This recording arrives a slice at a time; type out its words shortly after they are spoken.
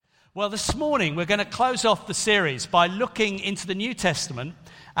Well, this morning we're going to close off the series by looking into the New Testament,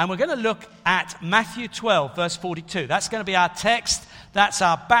 and we're going to look at Matthew 12, verse 42. That's going to be our text. That's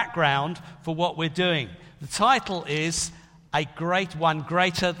our background for what we're doing. The title is A Great One,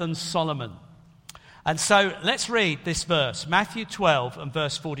 Greater Than Solomon. And so let's read this verse, Matthew 12 and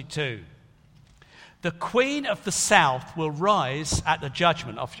verse 42. The queen of the south will rise at the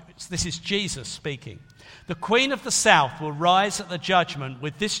judgment of... This is Jesus speaking. The queen of the south will rise at the judgment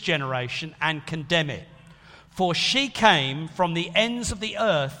with this generation and condemn it. For she came from the ends of the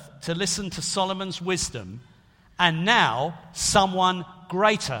earth to listen to Solomon's wisdom, and now someone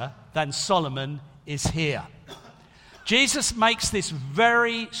greater than Solomon is here. Jesus makes this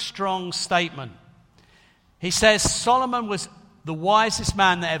very strong statement. He says Solomon was the wisest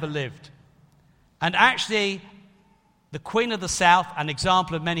man that ever lived. And actually, the Queen of the South, an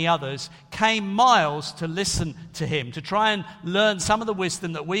example of many others, came miles to listen to him, to try and learn some of the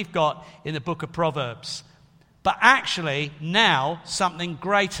wisdom that we've got in the book of Proverbs. But actually, now, something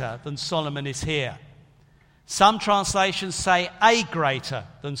greater than Solomon is here. Some translations say a greater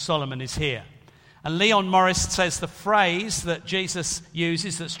than Solomon is here. And Leon Morris says the phrase that Jesus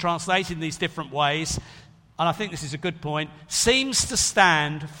uses that's translated in these different ways, and I think this is a good point, seems to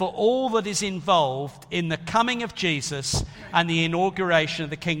stand for all that is involved in the coming of Jesus and the inauguration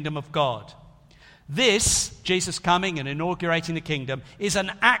of the kingdom of God. This, Jesus coming and inaugurating the kingdom, is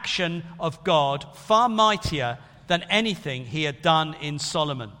an action of God far mightier than anything he had done in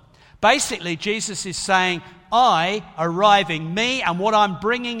Solomon. Basically, Jesus is saying, I arriving, me and what I'm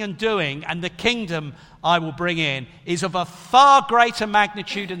bringing and doing, and the kingdom I will bring in, is of a far greater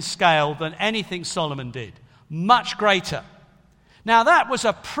magnitude and scale than anything Solomon did. Much greater. Now, that was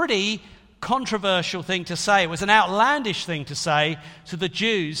a pretty controversial thing to say. It was an outlandish thing to say to the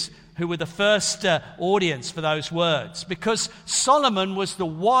Jews who were the first audience for those words, because Solomon was the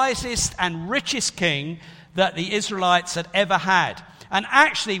wisest and richest king that the Israelites had ever had. And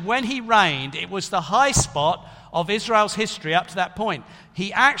actually, when he reigned, it was the high spot of Israel's history up to that point.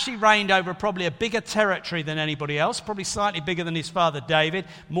 He actually reigned over probably a bigger territory than anybody else, probably slightly bigger than his father David,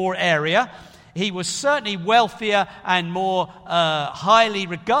 more area. He was certainly wealthier and more highly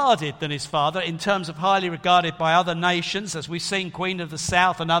regarded than his father, in terms of highly regarded by other nations, as we've seen Queen of the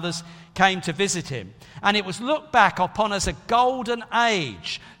South and others came to visit him. And it was looked back upon as a golden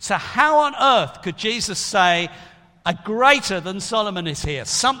age. So how on earth could Jesus say, a greater than Solomon is here,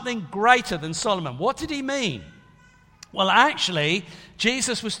 something greater than Solomon? What did he mean? Well, actually,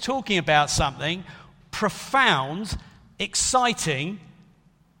 Jesus was talking about something profound, exciting,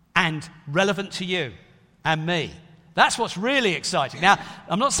 and relevant to you and me. That's what's really exciting. Now,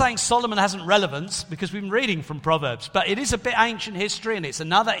 I'm not saying Solomon hasn't relevance, because we've been reading from Proverbs, but it is a bit ancient history and it's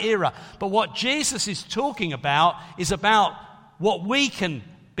another era. But what Jesus is talking about is about what we can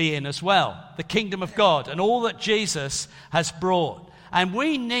be in as well, the kingdom of God and all that Jesus has brought. And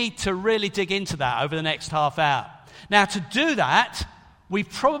we need to really dig into that over the next half hour. Now, to do that, we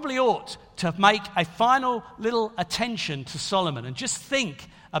probably ought to make a final little attention to Solomon and just think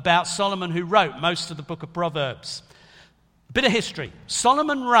about Solomon, who wrote most of the book of Proverbs. A bit of history.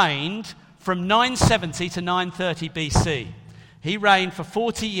 Solomon reigned from 970 to 930 BC. He reigned for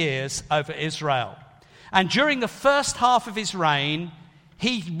 40 years over Israel. And during the first half of his reign,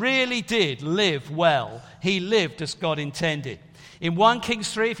 he really did live well. He lived as God intended. In 1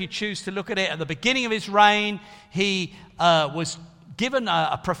 Kings 3, if you choose to look at it, at the beginning of his reign, he was given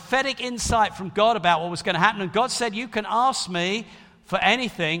a prophetic insight from God about what was going to happen. And God said, you can ask me for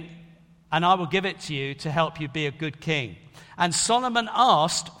anything, and I will give it to you to help you be a good king. And Solomon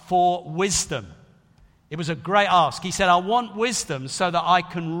asked for wisdom. It was a great ask. He said, I want wisdom so that I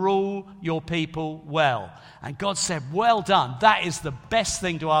can rule your people well. And God said, well done. That is the best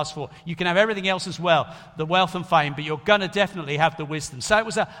thing to ask for. You can have everything else as well, the wealth and fame, but you're going to definitely have the wisdom. So it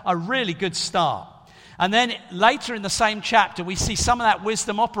was a really good start. And then later in the same chapter, we see some of that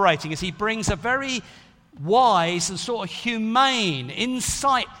wisdom operating as he brings a very wise and sort of humane,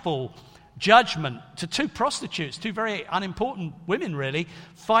 insightful judgment to two prostitutes, two very unimportant women really,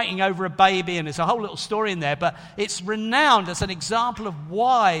 fighting over a baby, and there's a whole little story in there, but it's renowned as an example of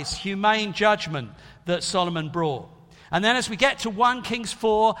wise, humane judgment that Solomon brought. And then as we get to 1 Kings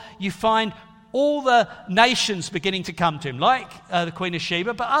 4, you find all the nations beginning to come to him, like the Queen of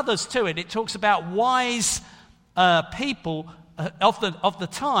Sheba, but others too. And it talks about wise people of the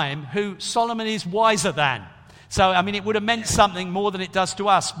time who Solomon is wiser than. So, I mean, it would have meant something more than it does to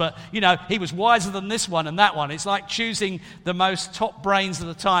us. But, he was wiser than this one and that one. It's like choosing the most top brains of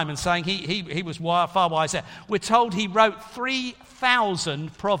the time and saying he was far wiser. We're told he wrote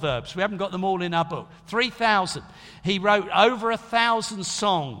 3,000 proverbs. We haven't got them all in our book. 3,000. He wrote over 1,000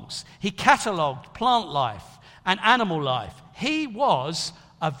 songs. He catalogued plant life and animal life. He was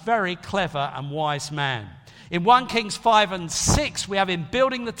a very clever and wise man. In 1 Kings 5 and 6, we have him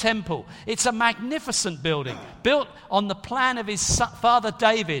building the temple. It's a magnificent building, built on the plan of his father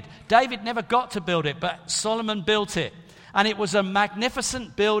David. David never got to build it, but Solomon built it. And it was a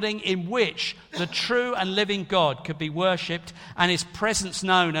magnificent building in which the true and living God could be worshipped and his presence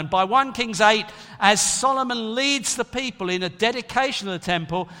known. And by 1 Kings 8, as Solomon leads the people in a dedication of the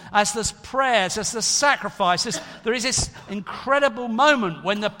temple, as there's prayers, as there's sacrifices, there is this incredible moment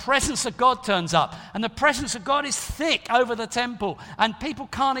when the presence of God turns up. And the presence of God is thick over the temple. And people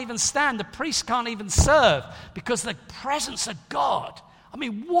can't even stand. The priests can't even serve because the presence of God. I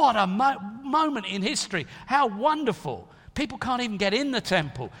mean, what a moment in history. How wonderful. People can't even get in the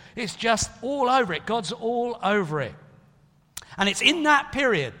temple. It's just all over it. God's all over it. And it's in that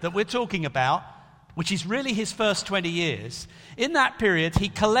period that we're talking about, which is really his first 20 years. In that period, he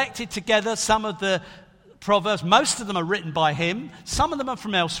collected together some of the Proverbs. Most of them are written by him. Some of them are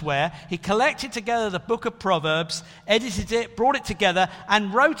from elsewhere. He collected together the book of Proverbs, edited it, brought it together,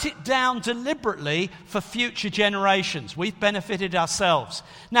 and wrote it down deliberately for future generations. We've benefited ourselves.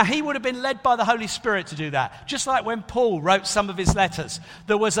 Now, he would have been led by the Holy Spirit to do that. Just like when Paul wrote some of his letters.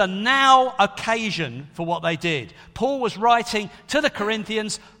 There was a now occasion for what they did. Paul was writing to the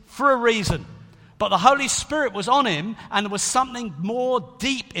Corinthians for a reason. But the Holy Spirit was on him, and there was something more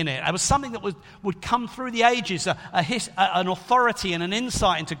deep in it. It was something that would come through the ages, an authority and an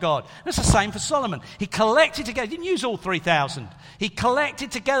insight into God. That's the same for Solomon. He collected together, he didn't use all 3,000. He collected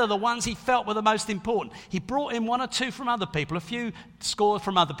together the ones he felt were the most important. He brought in one or two from other people, a few scores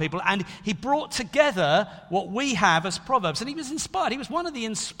from other people, and he brought together what we have as Proverbs. And he was inspired. He was one of the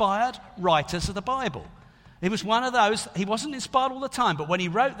inspired writers of the Bible. He was one of those. He wasn't inspired all the time, but when he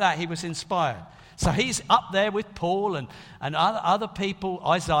wrote that, he was inspired. So he's up there with Paul and other people,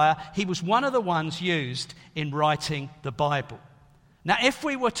 Isaiah. He was one of the ones used in writing the Bible. Now, if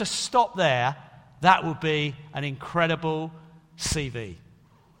we were to stop there, that would be an incredible CV.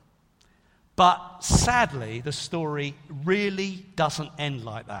 But sadly, the story really doesn't end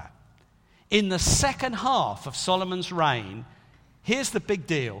like that. In the second half of Solomon's reign, here's the big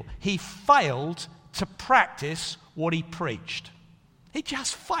deal. He failed to practice what he preached. He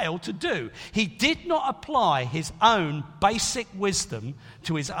just failed to do. He did not apply his own basic wisdom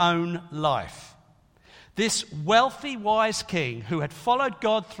to his own life. This wealthy, wise king who had followed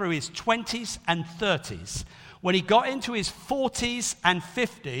God through his 20s and 30s, when he got into his 40s and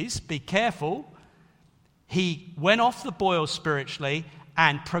 50s, be careful, he went off the boil spiritually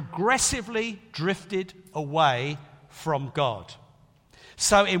and progressively drifted away from God.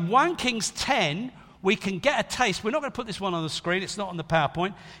 So in 1 Kings 10, we can get a taste. We're not going to put this one on the screen. It's not on the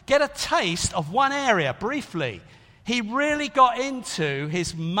PowerPoint. Get a taste of one area briefly. He really got into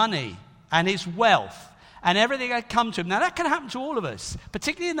his money and his wealth and everything that had come to him. Now, that can happen to all of us,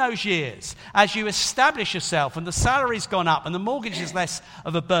 particularly in those years, as you establish yourself and the salary's gone up and the mortgage is less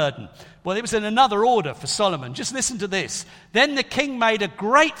of a burden. Well, it was in another order for Solomon. Just listen to this. Then the king made a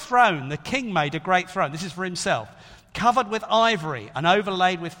great throne. The king made a great throne. This is for himself. Covered with ivory and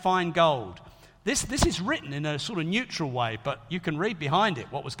overlaid with fine gold. This is written in a sort of neutral way, but you can read behind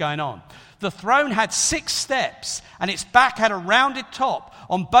it what was going on. The throne had 6 steps, and its back had a rounded top.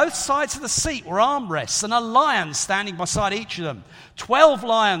 On both sides of the seat were armrests, and a lion standing beside each of them. 12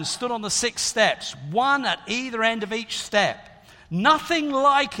 lions stood on the 6 steps, one at either end of each step. Nothing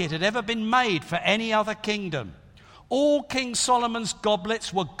like it had ever been made for any other kingdom. All King Solomon's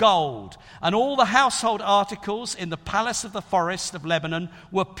goblets were gold, and all the household articles in the palace of the forest of Lebanon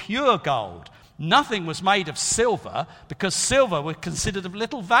were pure gold. Nothing was made of silver, because silver was considered of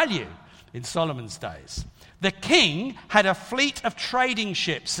little value in Solomon's days. The king had a fleet of trading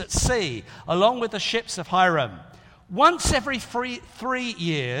ships at sea, along with the ships of Hiram. Once every 3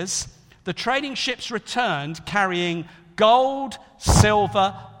 years, the trading ships returned carrying gold,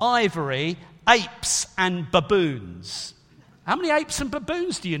 silver, ivory, apes, and baboons. How many apes and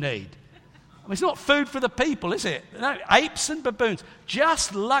baboons do you need? I mean, it's not food for the people, is it? No, apes and baboons.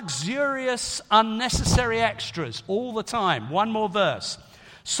 Just luxurious, unnecessary extras all the time. One more verse.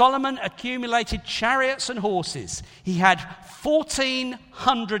 Solomon accumulated chariots and horses. He had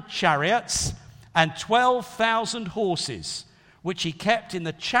 1,400 chariots and 12,000 horses, which he kept in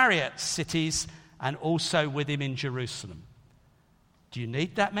the chariot cities and also with him in Jerusalem. Do you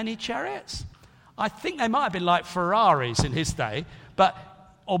need that many chariots? I think they might have been like Ferraris in his day,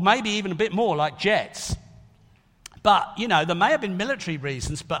 or maybe even a bit more like jets. But, there may have been military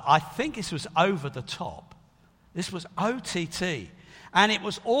reasons, but I think this was over the top. This was OTT. And it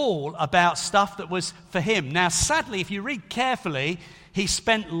was all about stuff that was for him. Now, sadly, if you read carefully, he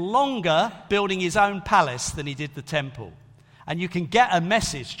spent longer building his own palace than he did the temple. And you can get a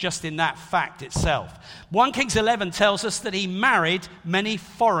message just in that fact itself. 1 Kings 11 tells us that he married many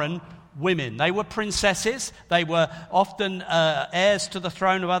foreign women. They were princesses. They were often heirs to the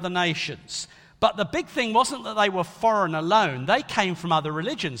throne of other nations. But the big thing wasn't that they were foreign alone. They came from other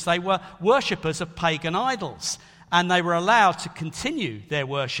religions. They were worshippers of pagan idols, and they were allowed to continue their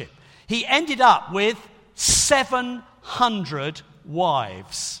worship. He ended up with 700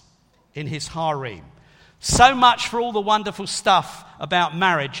 wives in his harem. So much for all the wonderful stuff about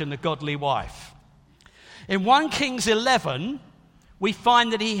marriage and the godly wife. In 1 Kings 11, we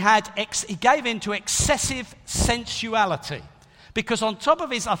find that he gave in to excessive sensuality. Because on top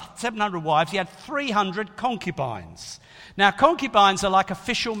of his 700 wives, he had 300 concubines. Now, concubines are like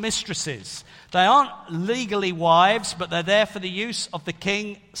official mistresses. They aren't legally wives, but they're there for the use of the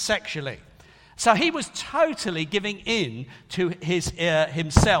king sexually. So he was totally giving in to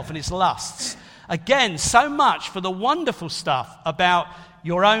himself and his lusts. Again, so much for the wonderful stuff about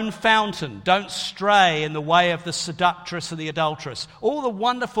your own fountain. Don't stray in the way of the seductress and the adulteress. All the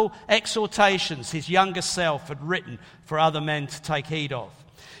wonderful exhortations his younger self had written for other men to take heed of.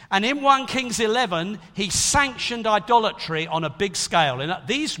 And in 1 Kings 11, he sanctioned idolatry on a big scale. And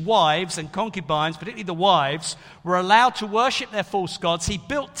these wives and concubines, particularly the wives, were allowed to worship their false gods. He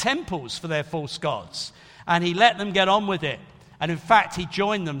built temples for their false gods. And he let them get on with it. And in fact, he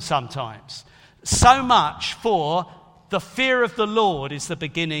joined them sometimes. So much for the fear of the Lord is the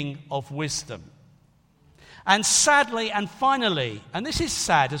beginning of wisdom. And sadly, and finally, and this is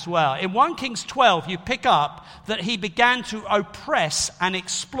sad as well, in 1 Kings 12, you pick up that he began to oppress and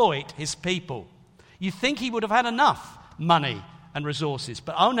exploit his people. You think he would have had enough money and resources,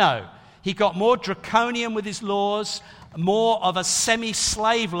 but oh no, he got more draconian with his laws, more of a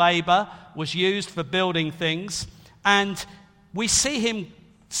semi-slave labor was used for building things, and we see him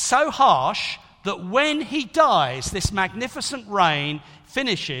so harsh that when he dies, this magnificent reign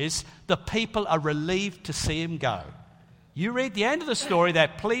finishes, the people are relieved to see him go. You read the end of the story, they're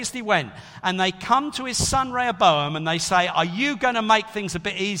pleased he went. And they come to his son Rehoboam and they say, are you going to make things a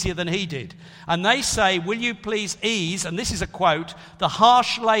bit easier than he did? And they say, will you please ease, and this is a quote, the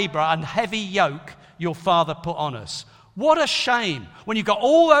harsh labor and heavy yoke your father put on us. What a shame when you've got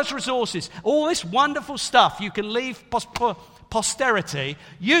all those resources, all this wonderful stuff you can leave posterity,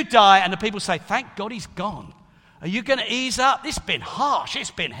 you die and the people say, thank God he's gone. Are you going to ease up? This has been harsh,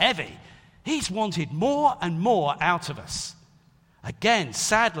 it's been heavy. He's wanted more and more out of us. Again,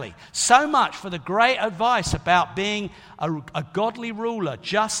 sadly, so much for the great advice about being a godly ruler,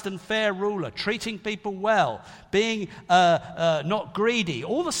 just and fair ruler, treating people well, being not greedy,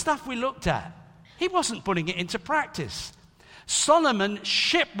 all the stuff we looked at. He wasn't putting it into practice. Solomon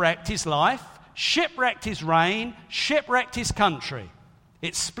shipwrecked his life, shipwrecked his reign, shipwrecked his country.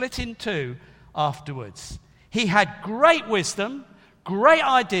 It split in two afterwards. He had great wisdom, great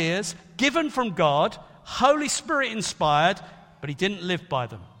ideas given from God, Holy Spirit inspired, but he didn't live by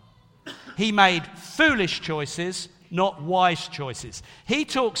them. He made foolish choices, not wise choices. He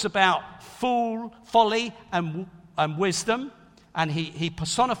talks about folly and wisdom, and he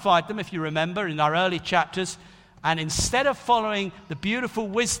personified them, if you remember, in our early chapters. And instead of following the beautiful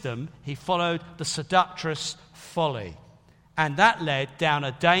wisdom, he followed the seductress folly. And that led down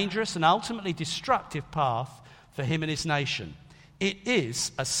a dangerous and ultimately destructive path for him and his nation. It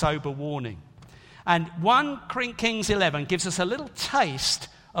is a sober warning. And 1 Kings 11 gives us a little taste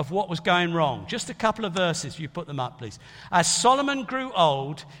of what was going wrong. Just a couple of verses, if you put them up, please. As Solomon grew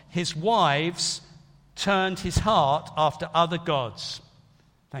old, his wives turned his heart after other gods.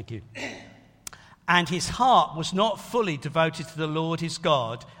 Thank you. And his heart was not fully devoted to the Lord his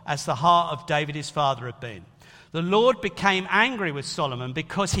God, as the heart of David his father had been. The Lord became angry with Solomon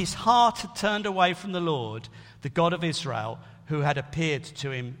because his heart had turned away from the Lord, the God of Israel, who had appeared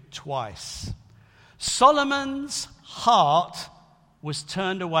to him twice. Solomon's heart was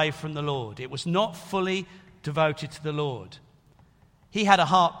turned away from the Lord. It was not fully devoted to the Lord. He had a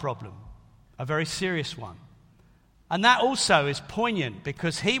heart problem, a very serious one. And that also is poignant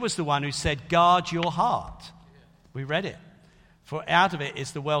because he was the one who said, guard your heart. We read it. For out of it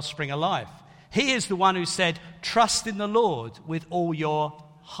is the wellspring of life. He is the one who said, trust in the Lord with all your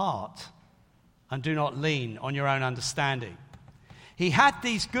heart and do not lean on your own understanding. He had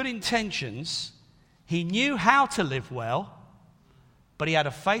these good intentions. He knew how to live well, but he had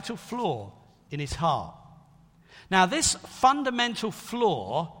a fatal flaw in his heart. Now, this fundamental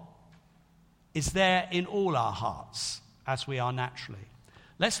flaw is there in all our hearts, as we are naturally.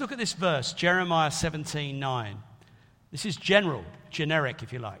 Let's look at this verse, Jeremiah 17:9. This is generic,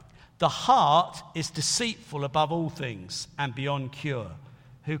 if you like. The heart is deceitful above all things and beyond cure.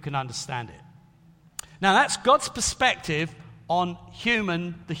 Who can understand it? Now, that's God's perspective on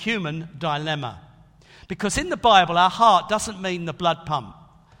the human dilemma. Because in the Bible, our heart doesn't mean the blood pump.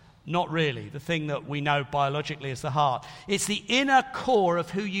 Not really, the thing that we know biologically as the heart. It's the inner core of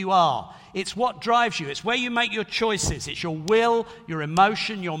who you are. It's what drives you. It's where you make your choices. It's your will, your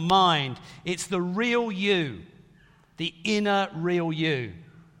emotion, your mind. It's the real you, the inner real you.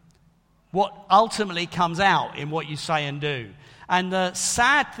 What ultimately comes out in what you say and do. And the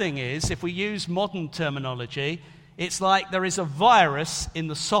sad thing is, if we use modern terminology, it's like there is a virus in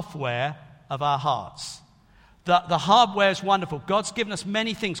the software of our hearts. The hardware is wonderful. God's given us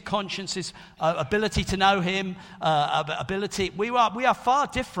many things, consciences, ability to know him, ability. We are far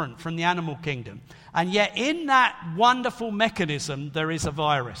different from the animal kingdom. And yet in that wonderful mechanism, there is a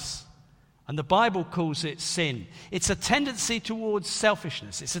virus. And the Bible calls it sin. It's a tendency towards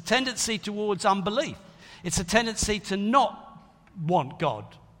selfishness. It's a tendency towards unbelief. It's a tendency to not want God,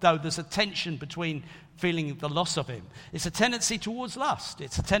 though there's a tension between feeling the loss of him. It's a tendency towards lust.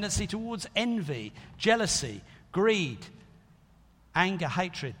 It's a tendency towards envy, jealousy, greed, anger,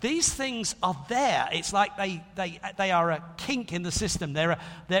 hatred. These things are there. It's like they are a kink in the system.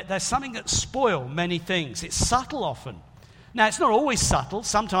 They're something that spoil many things. It's subtle often. Now, it's not always subtle.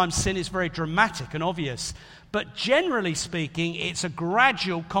 Sometimes sin is very dramatic and obvious. But generally speaking, it's a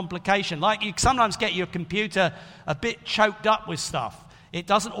gradual complication. Like you sometimes get your computer a bit choked up with stuff. It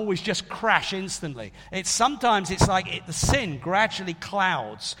doesn't always just crash instantly. Sometimes it's like the sin gradually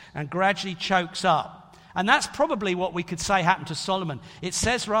clouds and gradually chokes up. And that's probably what we could say happened to Solomon. It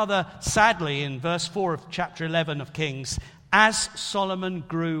says rather sadly in verse 4 of chapter 11 of Kings, as Solomon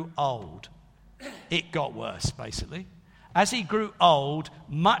grew old, it got worse, basically. As he grew old,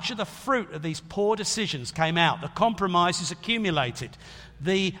 much of the fruit of these poor decisions came out. The compromises accumulated.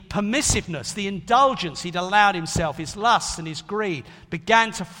 The permissiveness, the indulgence he'd allowed himself, his lusts and his greed,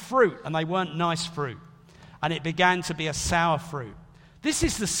 began to fruit, and they weren't nice fruit. And it began to be a sour fruit. This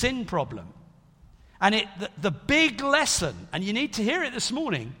is the sin problem. And the big lesson, and you need to hear it this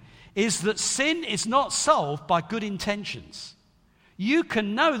morning, is that sin is not solved by good intentions. You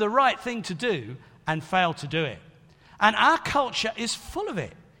can know the right thing to do and fail to do it. And our culture is full of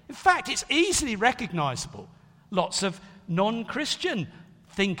it. In fact, it's easily recognizable. Lots of non-Christian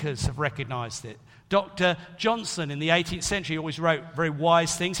thinkers have recognized it. Dr. Johnson in the 18th century always wrote very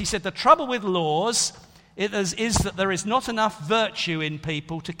wise things. He said, the trouble with laws is that there is not enough virtue in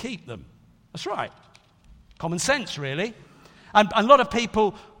people to keep them. That's right. Common sense, really. And a lot of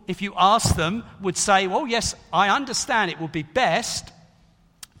people, if you ask them, would say, well, yes, I understand it would be best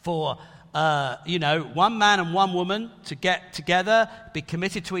for one man and one woman to get together, be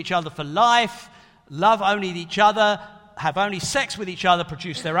committed to each other for life, love only each other, have only sex with each other,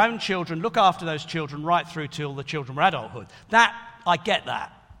 produce their own children, look after those children right through till the children were adulthood. I get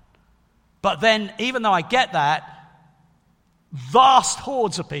that. But then, even though I get that, vast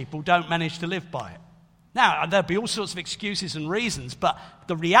hordes of people don't manage to live by it. Now, there'll be all sorts of excuses and reasons, but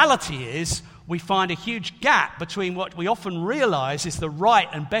the reality is we find a huge gap between what we often realize is the right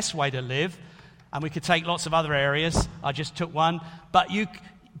and best way to live, and we could take lots of other areas. I just took one. But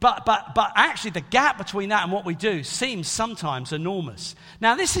actually the gap between that and what we do seems sometimes enormous.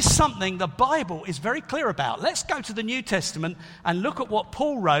 Now, this is something the Bible is very clear about. Let's go to the New Testament and look at what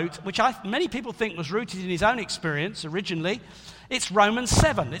Paul wrote, which many people think was rooted in his own experience originally. It's Romans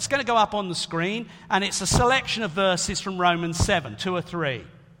 7. It's going to go up on the screen, and it's a selection of verses from Romans 7, 2 or 3.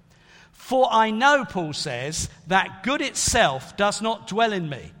 For I know, Paul says, that good itself does not dwell in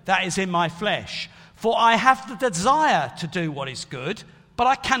me, that is in my flesh. For I have the desire to do what is good, but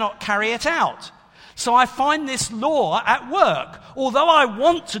I cannot carry it out. So I find this law at work. Although I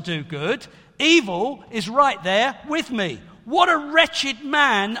want to do good, evil is right there with me. What a wretched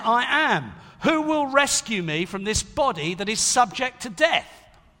man I am! Who will rescue me from this body that is subject to death?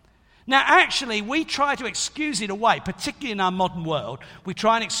 Now, actually, we try to excuse it away, particularly in our modern world. We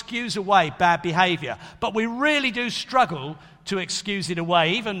try and excuse away bad behavior, but we really do struggle to excuse it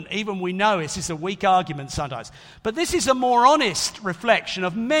away. Even we know this is a weak argument sometimes. But this is a more honest reflection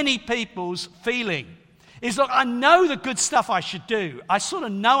of many people's feeling. Is look, I know the good stuff I should do. I sort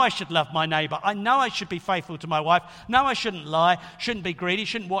of know I should love my neighbor. I know I should be faithful to my wife. No, I shouldn't lie. Shouldn't be greedy.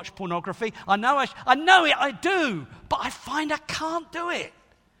 Shouldn't watch pornography. I know it. I do. But I find I can't do it.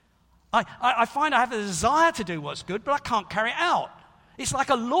 I find I have a desire to do what's good, but I can't carry it out. It's like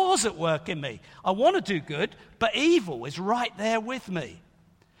a law's at work in me. I want to do good, but evil is right there with me.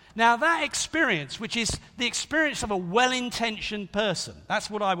 Now that experience, which is the experience of a well-intentioned person, that's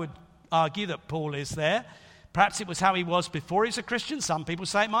what I would argue that Paul is there. Perhaps it was how he was before he was a Christian. Some people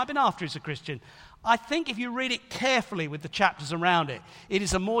say it might have been after he was a Christian. I think if you read it carefully with the chapters around it, it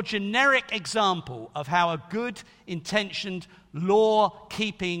is a more generic example of how a good-intentioned,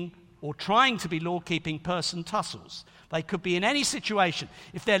 law-keeping or trying to be law-keeping person tussles. They could be in any situation.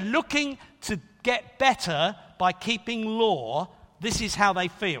 If they're looking to get better by keeping law, this is how they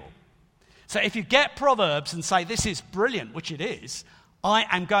feel. So if you get Proverbs and say, this is brilliant, which it is, I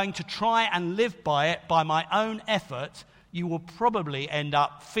am going to try and live by it by my own effort, you will probably end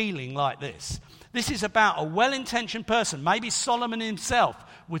up feeling like this. This is about a well-intentioned person. Maybe Solomon himself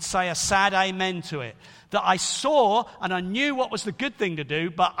would say a sad amen to it. That I saw and I knew what was the good thing to do,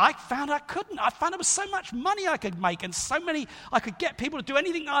 but I found I couldn't. I found there was so much money I could make and I could get people to do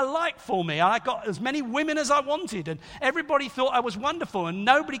anything I liked for me. And I got as many women as I wanted and everybody thought I was wonderful and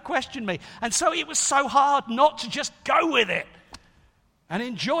nobody questioned me. And so it was so hard not to just go with it and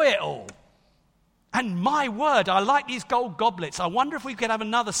enjoy it all. And my word, I like these gold goblets. I wonder if we could have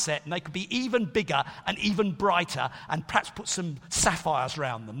another set and they could be even bigger and even brighter and perhaps put some sapphires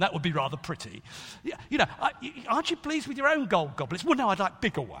around them. That would be rather pretty. You know, aren't you pleased with your own gold goblets? Well, no, I'd like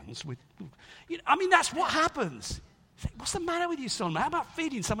bigger ones. That's what happens. What's the matter with you, Solomon? How about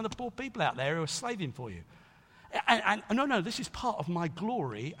feeding some of the poor people out there who are slaving for you? And no, this is part of my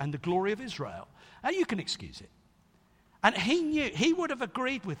glory and the glory of Israel. Now, you can excuse it. And he knew, he would have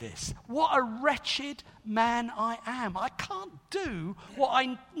agreed with this. What a wretched man I am. I can't do what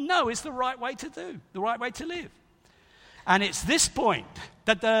I know is the right way to do, the right way to live. And it's this point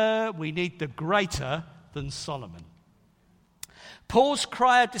that we need the greater than Solomon. Paul's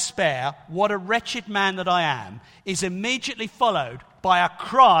cry of despair, what a wretched man that I am, is immediately followed by a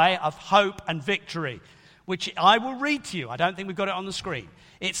cry of hope and victory, which I will read to you. I don't think we've got it on the screen.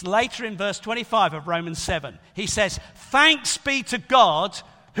 It's later in verse 25 of Romans 7. He says, thanks be to God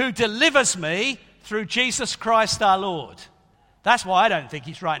who delivers me through Jesus Christ our Lord. That's why I don't think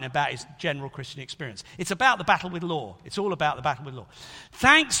he's writing about his general Christian experience. It's about the battle with law. It's all about the battle with law.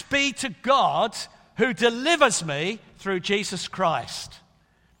 Thanks be to God who delivers me through Jesus Christ.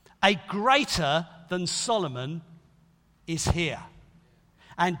 A greater than Solomon is here.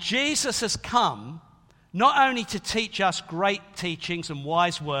 And Jesus has come not only to teach us great teachings and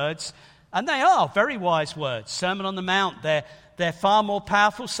wise words, and they are very wise words. Sermon on the Mount, they're far more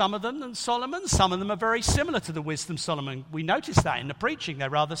powerful, some of them, than Solomon. Some of them are very similar to the wisdom Solomon. We notice that in the preaching, they're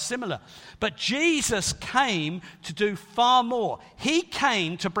rather similar. But Jesus came to do far more. He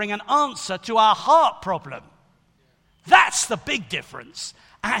came to bring an answer to our heart problem. That's the big difference,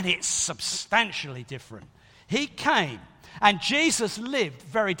 and it's substantially different. He came. And Jesus lived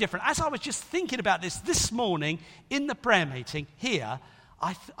very different. As I was just thinking about this morning in the prayer meeting here,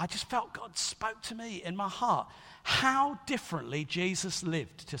 I just felt God spoke to me in my heart how differently Jesus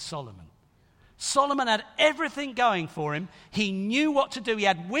lived to Solomon. Solomon had everything going for him. He knew what to do. He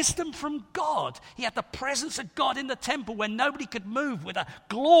had wisdom from God. He had the presence of God in the temple where nobody could move, where the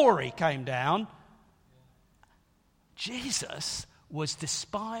glory came down. Jesus was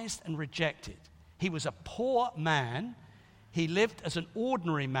despised and rejected. He was a poor man. He lived as an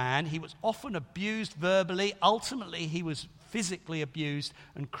ordinary man. He was often abused verbally. Ultimately, he was physically abused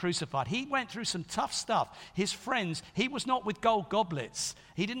and crucified. He went through some tough stuff. His friends, he was not with gold goblets.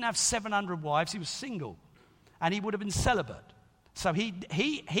 He didn't have 700 wives. He was single. And he would have been celibate. So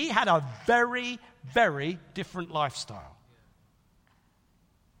he had a very, very different lifestyle.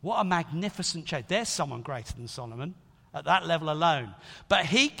 What a magnificent change. There's someone greater than Solomon at that level alone. But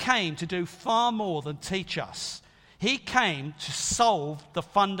he came to do far more than teach us. He came to solve the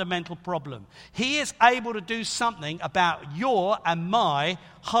fundamental problem. He is able to do something about your and my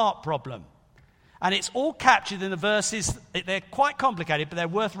heart problem. And it's all captured in the verses. They're quite complicated, but they're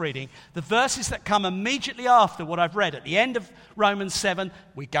worth reading. The verses that come immediately after what I've read. At the end of Romans 7,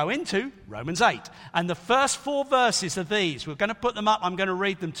 we go into Romans 8. And the first 4 verses are these. We're going to put them up. I'm going to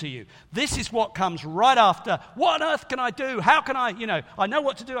read them to you. This is what comes right after. What on earth can I do? How can I know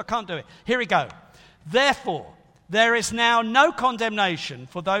what to do. I can't do it. Here we go. Therefore, there is now no condemnation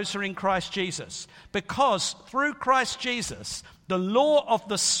for those who are in Christ Jesus, because through Christ Jesus, the law of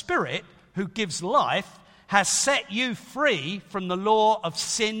the Spirit who gives life has set you free from the law of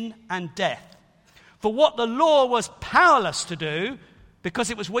sin and death. For what the law was powerless to do, because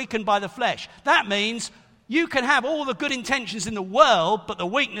it was weakened by the flesh. That means you can have all the good intentions in the world, but the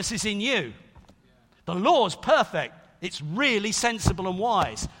weakness is in you. The law is perfect. It's really sensible and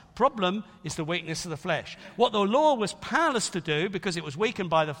wise. Problem is the weakness of the flesh. What the law was powerless to do because it was weakened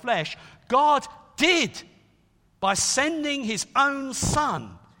by the flesh, God did by sending his own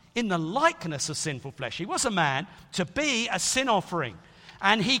Son in the likeness of sinful flesh. He was a man to be a sin offering.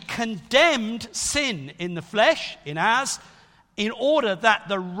 And he condemned sin in the flesh, in ours, in order that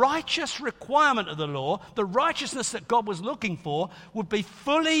the righteous requirement of the law, the righteousness that God was looking for, would be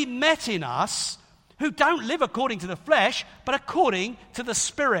fully met in us who don't live according to the flesh, but according to the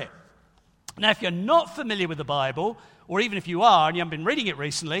Spirit. Now, if you're not familiar with the Bible, or even if you are and you haven't been reading it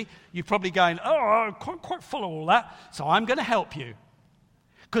recently, you're probably going, oh, I can't quite follow all that, so I'm going to help you.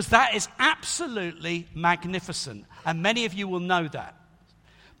 Because that is absolutely magnificent, and many of you will know that.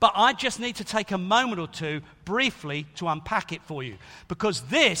 But I just need to take a moment or two briefly to unpack it for you, because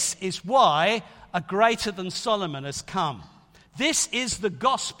this is why a greater than Solomon has come. This is the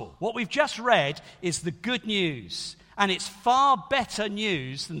gospel. What we've just read is the good news, and it's far better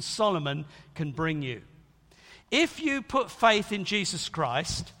news than Solomon can bring you. If you put faith in Jesus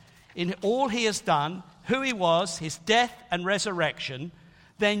Christ, in all he has done, who he was, his death and resurrection,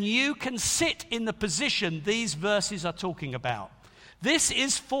 then you can sit in the position these verses are talking about. This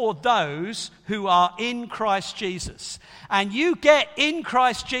is for those who are in Christ Jesus. And you get in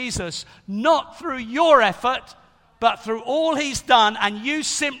Christ Jesus not through your effort, but through all he's done, and you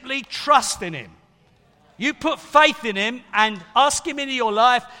simply trust in him. You put faith in him and ask him into your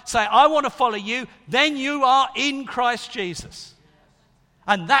life, say, I want to follow you, then you are in Christ Jesus.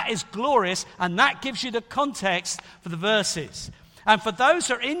 And that is glorious, and that gives you the context for the verses. And for those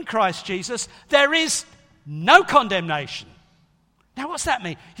who are in Christ Jesus, there is no condemnation. Now, what's that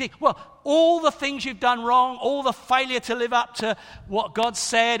mean? You think, well, all the things you've done wrong, all the failure to live up to what God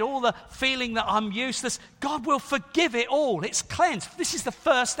said, all the feeling that I'm useless, God will forgive it all. It's cleansed. This is the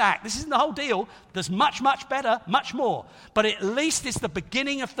first act. This isn't the whole deal. There's much, much better, much more. But at least it's the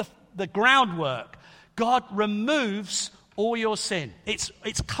beginning of the groundwork. God removes all your sin. It's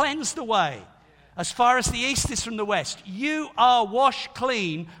cleansed away. As far as the east is from the west, you are washed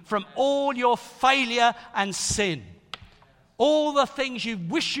clean from all your failure and sin. All the things you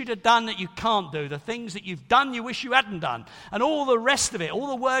wish you'd have done that you can't do, the things that you've done you wish you hadn't done, and all the rest of it, all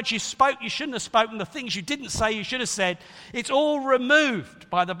the words you spoke you shouldn't have spoken, the things you didn't say you should have said, it's all removed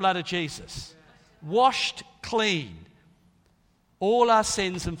by the blood of Jesus. Washed clean. All our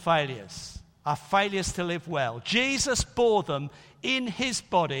sins and failures, our failures to live well, Jesus bore them in his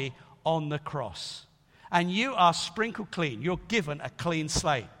body on the cross. And you are sprinkled clean. You're given a clean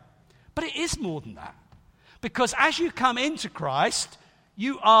slate. But it is more than that. Because as you come into Christ,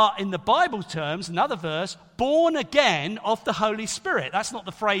 you are, in the Bible terms, another verse, born again of the Holy Spirit. That's not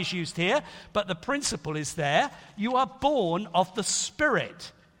the phrase used here, but the principle is there. You are born of the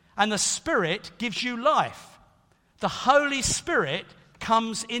Spirit, and the Spirit gives you life. The Holy Spirit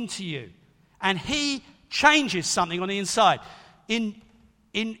comes into you, and he changes something on the inside. In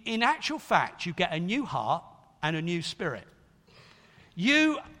actual fact, you get a new heart and a new spirit.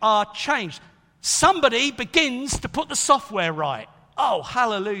 You are changed. Somebody begins to put the software right. Oh,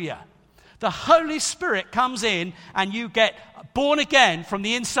 hallelujah. The Holy Spirit comes in and you get born again from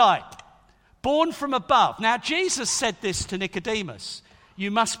the inside. Born from above. Now, Jesus said this to Nicodemus.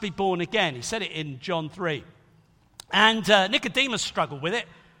 You must be born again. He said it in John 3. And Nicodemus struggled with it.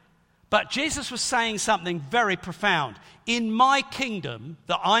 But Jesus was saying something very profound. In my kingdom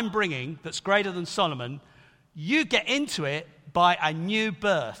that I'm bringing, that's greater than Solomon, you get into it by a new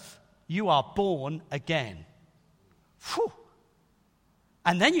birth. You are born again. Whew.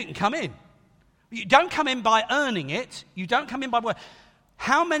 And then you can come in. You don't come in by earning it. You don't come in by work.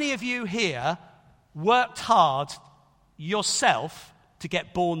 How many of you here worked hard yourself to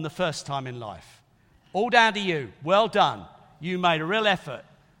get born the first time in life? All down to you. Well done. You made a real effort.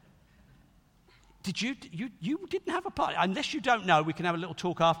 Did you didn't have a part, unless you don't know, we can have a little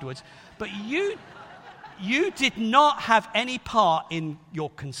talk afterwards, but you did not have any part in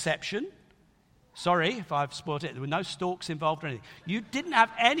your conception. Sorry if I've spoiled it. There were no storks involved or anything. You didn't have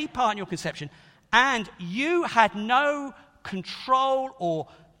any part in your conception, and you had no control or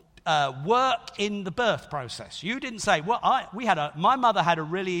work in the birth process. You didn't say, well, my mother had a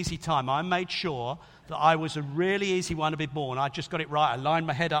really easy time. I made sure that I was a really easy one to be born. I just got it right. I lined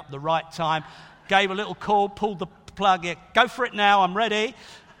my head up the right time, gave a little call, pulled the plug. Go for it now. I'm ready.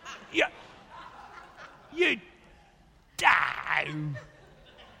 You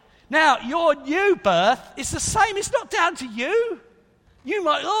Now, your new birth is the same. It's not down to you. You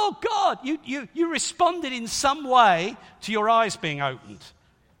might, oh God, you responded in some way to your eyes being opened.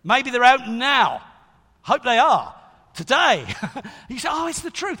 Maybe they're open now. Hope they are. Today. You say, oh, it's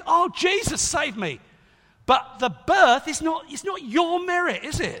the truth. Oh, Jesus saved me. But the birth is not your merit,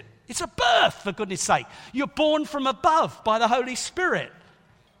 is it? It's a birth, for goodness sake. You're born from above by the Holy Spirit.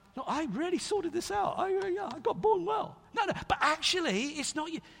 No, I really sorted this out. I got born well. No, but actually, it's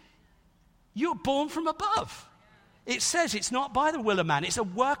not you. You're born from above. It says it's not by the will of man. It's a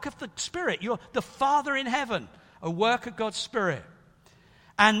work of the Spirit. You're the Father in heaven, a work of God's Spirit.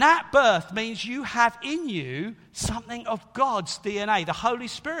 And that birth means you have in you something of God's DNA. The Holy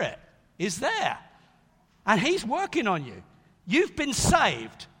Spirit is there. And He's working on you. You've been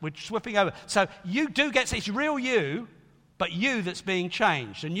saved. We're swapping over. So you do get, it's real you, but you that's being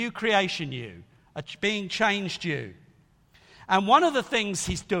changed. A new creation you. A being changed you. And one of the things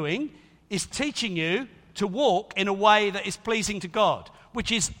He's doing is teaching you to walk in a way that is pleasing to God,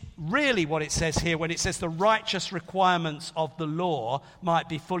 which is really what it says here when it says the righteous requirements of the law might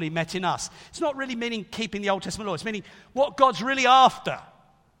be fully met in us. It's not really meaning keeping the Old Testament law. It's meaning what God's really after.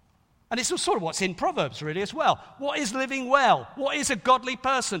 And it's sort of what's in Proverbs really as well. What is living well? What is a godly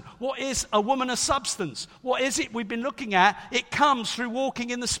person? What is a woman of substance? What is it we've been looking at? It comes through walking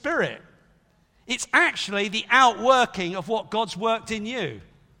in the Spirit. It's actually the outworking of what God's worked in you.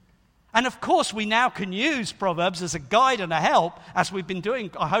 And of course, we now can use Proverbs as a guide and a help, as we've been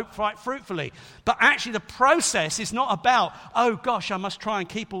doing, I hope, quite fruitfully. But actually, the process is not about, oh gosh, I must try and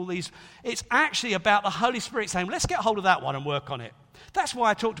keep all these. It's actually about the Holy Spirit saying, let's get hold of that one and work on it. That's why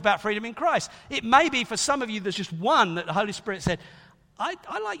I talked about freedom in Christ. It may be for some of you, there's just one that the Holy Spirit said, I'd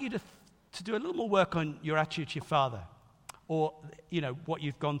like you to do a little more work on your attitude to your father, or what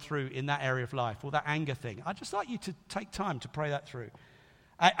you've gone through in that area of life, or that anger thing. I'd just like you to take time to pray that through.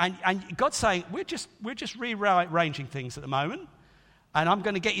 And God's saying, we're just rearranging things at the moment, and I'm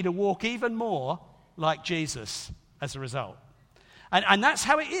going to get you to walk even more like Jesus as a result. And that's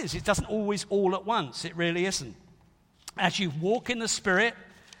how it is. It doesn't always all at once. It really isn't. As you walk in the Spirit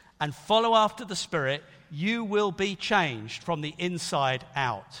and follow after the Spirit, you will be changed from the inside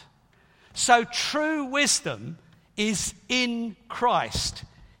out. So true wisdom is in Christ.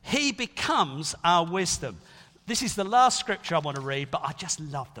 He becomes our wisdom. This is the last scripture I want to read, but I just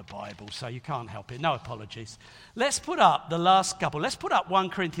love the Bible, so you can't help it. No apologies. Let's put up the last couple. Let's put up 1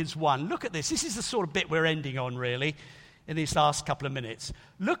 Corinthians 1. Look at this. This is the sort of bit we're ending on, really, in these last couple of minutes.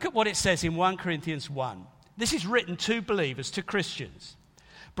 Look at what it says in 1 Corinthians 1. This is written to believers, to Christians.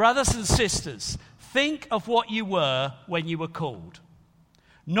 Brothers and sisters, think of what you were when you were called.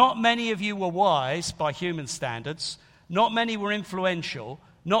 Not many of you were wise by human standards. Not many were influential.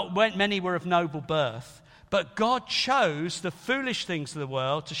 Not many were of noble birth. But God chose the foolish things of the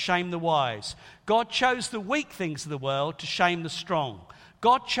world to shame the wise. God chose the weak things of the world to shame the strong.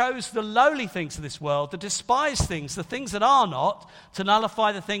 God chose the lowly things of this world, the despised things, the things that are not, to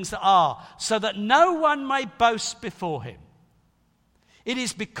nullify the things that are, so that no one may boast before Him. It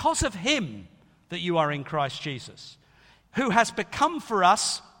is because of Him that you are in Christ Jesus, who has become for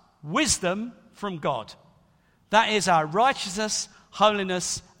us wisdom from God. That is our righteousness,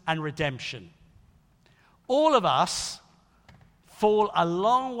 holiness, and redemption. All of us fall a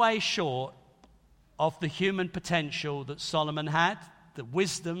long way short of the human potential that Solomon had, the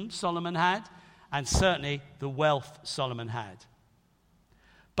wisdom Solomon had, and certainly the wealth Solomon had.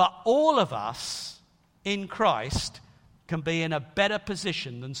 But all of us in Christ can be in a better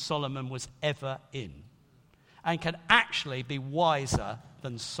position than Solomon was ever in, and can actually be wiser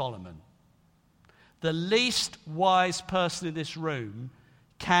than Solomon. The least wise person in this room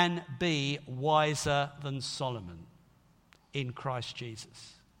can be wiser than Solomon in Christ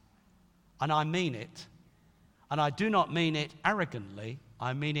Jesus. And I mean it. And I do not mean it arrogantly.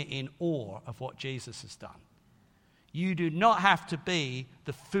 I mean it in awe of what Jesus has done. You do not have to be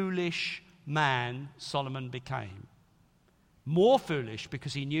the foolish man Solomon became. More foolish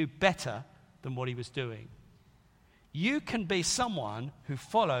because he knew better than what he was doing. You can be someone who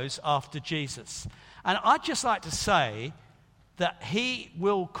follows after Jesus. And I'd just like to say that He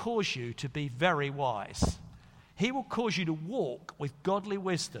will cause you to be very wise. He will cause you to walk with godly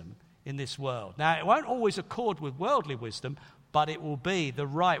wisdom in this world. Now, it won't always accord with worldly wisdom, but it will be the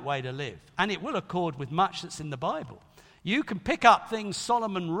right way to live. And it will accord with much that's in the Bible. You can pick up things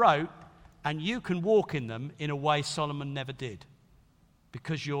Solomon wrote, and you can walk in them in a way Solomon never did.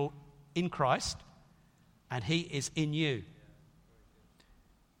 Because you're in Christ, and He is in you.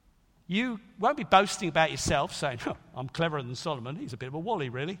 You won't be boasting about yourself, saying, oh, I'm cleverer than Solomon. He's a bit of a wally,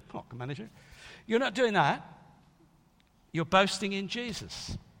 really. I can manage it. You're not doing that. You're boasting in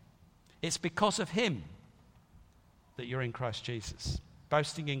Jesus. It's because of Him that you're in Christ Jesus,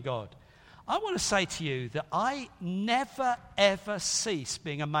 boasting in God. I want to say to you that I never, ever cease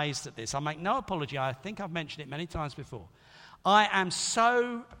being amazed at this. I make no apology. I think I've mentioned it many times before. I am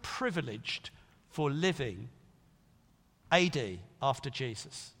so privileged for living AD, after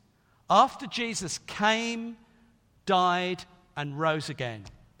Jesus. After Jesus came, died, and rose again.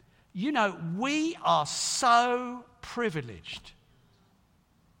 You know, we are so privileged.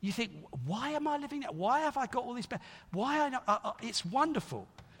 You think, why am I living that? Why have I got all these? It's wonderful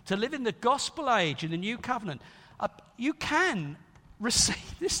to live in the gospel age, in the new covenant. You can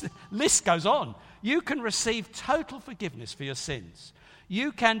receive, this list goes on. You can receive total forgiveness for your sins.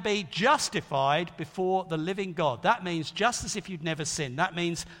 You can be justified before the living God. That means just as if you'd never sinned. That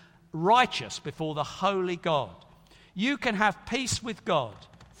means righteous before the holy God. You can have peace with God,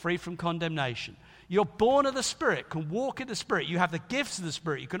 free from condemnation. You're born of the Spirit, can walk in the Spirit. You have the gifts of the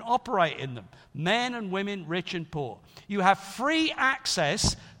Spirit. You can operate in them. Men and women, rich and poor. You have free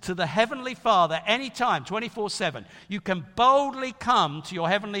access to the Heavenly Father anytime, 24/7. You can boldly come to your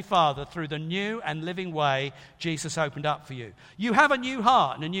Heavenly Father through the new and living way Jesus opened up for you. You have a new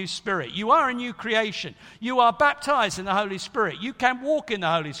heart and a new spirit. You are a new creation. You are baptized in the Holy Spirit. You can walk in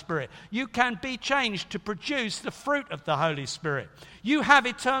the Holy Spirit. You can be changed to produce the fruit of the Holy Spirit. You have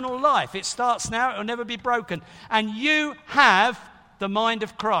eternal life. It starts now. It will never be broken. And you have the mind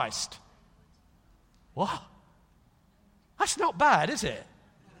of Christ. What? That's not bad, is it?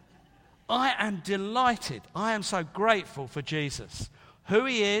 I am delighted. I am so grateful for Jesus. Who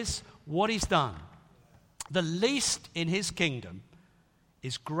he is, what he's done. The least in his kingdom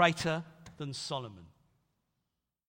is greater than Solomon.